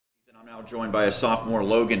I'm now joined by a sophomore,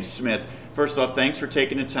 Logan Smith. First off, thanks for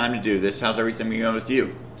taking the time to do this. How's everything been going with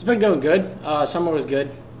you? It's been going good. Summer was good.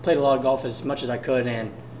 Played a lot of golf as much as I could,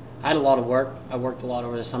 and I had a lot of work. I worked a lot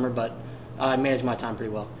over the summer, but I managed my time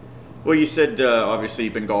pretty well. Well, you said obviously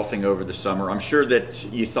you've been golfing over the summer. I'm sure that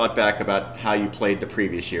you thought back about how you played the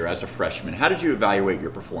previous year as a freshman. How did you evaluate your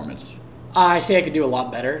performance? I say I could do a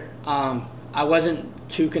lot better. I wasn't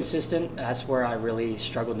too consistent. That's where I really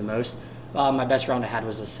struggled the most. My best round I had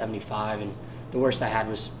was a 75, and the worst I had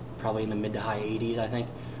was probably in the mid to high 80s, I think.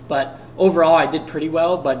 But overall, I did pretty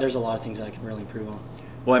well, but there's a lot of things that I can really improve on.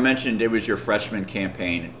 Well, I mentioned it was your freshman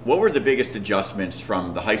campaign. What were the biggest adjustments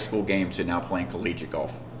from the high school game to now playing collegiate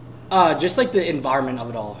golf? Just like the environment of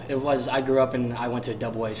it all. I grew up and I went to a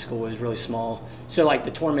double-A school. It was really small. So like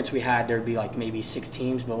the tournaments we had, there'd be like maybe 6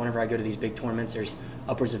 teams, but whenever I go to these big tournaments, there's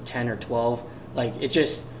upwards of 10 or 12. Like it's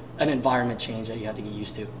just an environment change that you have to get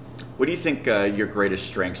used to. What do you think your greatest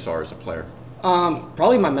strengths are as a player?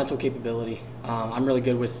 Probably my mental capability. I'm really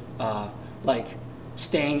good with like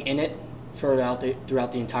staying in it throughout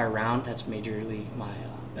the entire round. That's majorly my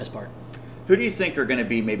best part. Who do you think are going to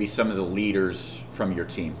be maybe some of the leaders from your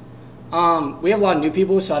team? We have a lot of new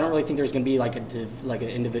people, so I don't really think there's going to be like an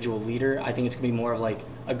individual leader. I think it's going to be more of like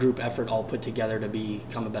a group effort all put together to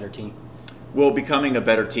become a better team. Well, becoming a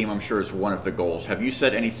better team, I'm sure, is one of the goals. Have you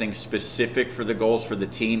set anything specific for the goals for the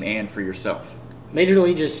team and for yourself?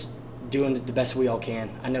 Majorly just doing the best we all can.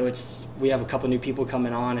 I know we have a couple new people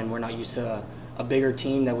coming on, and we're not used to a bigger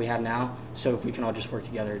team that we have now. So if we can all just work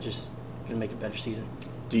together, it's just going to make a better season.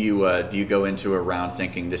 Do you go into a round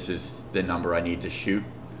thinking this is the number I need to shoot?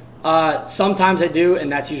 Sometimes I do,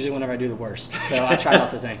 and that's usually whenever I do the worst. So I try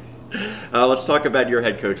not to think. Let's talk about your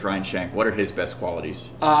head coach, Ryan Shank. What are his best qualities?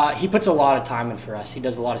 He puts a lot of time in for us. He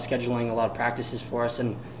does a lot of scheduling, a lot of practices for us,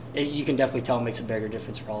 and you can definitely tell it makes a bigger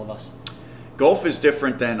difference for all of us. Golf is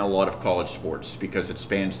different than a lot of college sports because it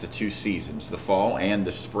spans the 2 seasons, the fall and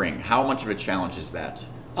the spring. How much of a challenge is that?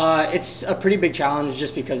 It's a pretty big challenge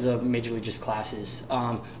just because of majorly just classes.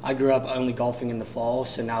 I grew up only golfing in the fall,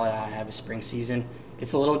 so now that I have a spring season,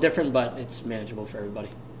 it's a little different, but it's manageable for everybody.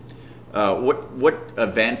 What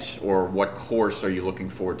event or what course are you looking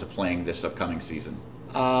forward to playing this upcoming season?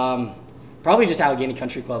 Probably just Allegheny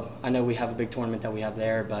Country Club. I know we have a big tournament that we have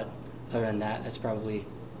there, but other than that, that's probably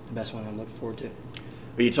the best one I'm looking forward to.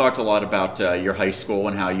 Well, you talked a lot about your high school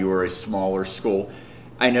and how you were a smaller school.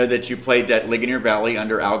 I know that you played at Ligonier Valley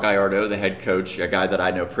under Al Gallardo, the head coach, a guy that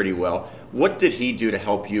I know pretty well. What did he do to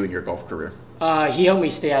help you in your golf career? He helped me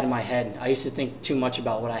stay out of my head. I used to think too much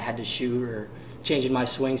about what I had to shoot or changing my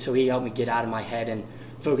swing, so he helped me get out of my head and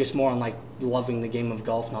focus more on like loving the game of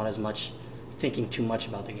golf, not as much thinking too much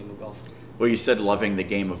about the game of golf. Well, you said loving the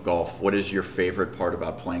game of golf. What is your favorite part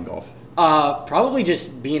about playing golf? Probably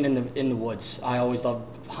just being in the woods. I always love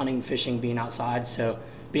hunting, fishing, being outside. So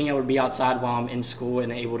being able to be outside while I'm in school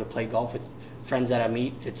and able to play golf with friends that I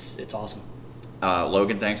meet, it's awesome.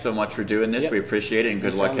 Logan, thanks so much for doing this. Yep. We appreciate it, and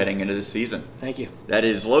good luck heading into the season. Thank you. That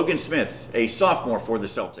is Logan Smith, a sophomore for the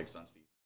Celtics on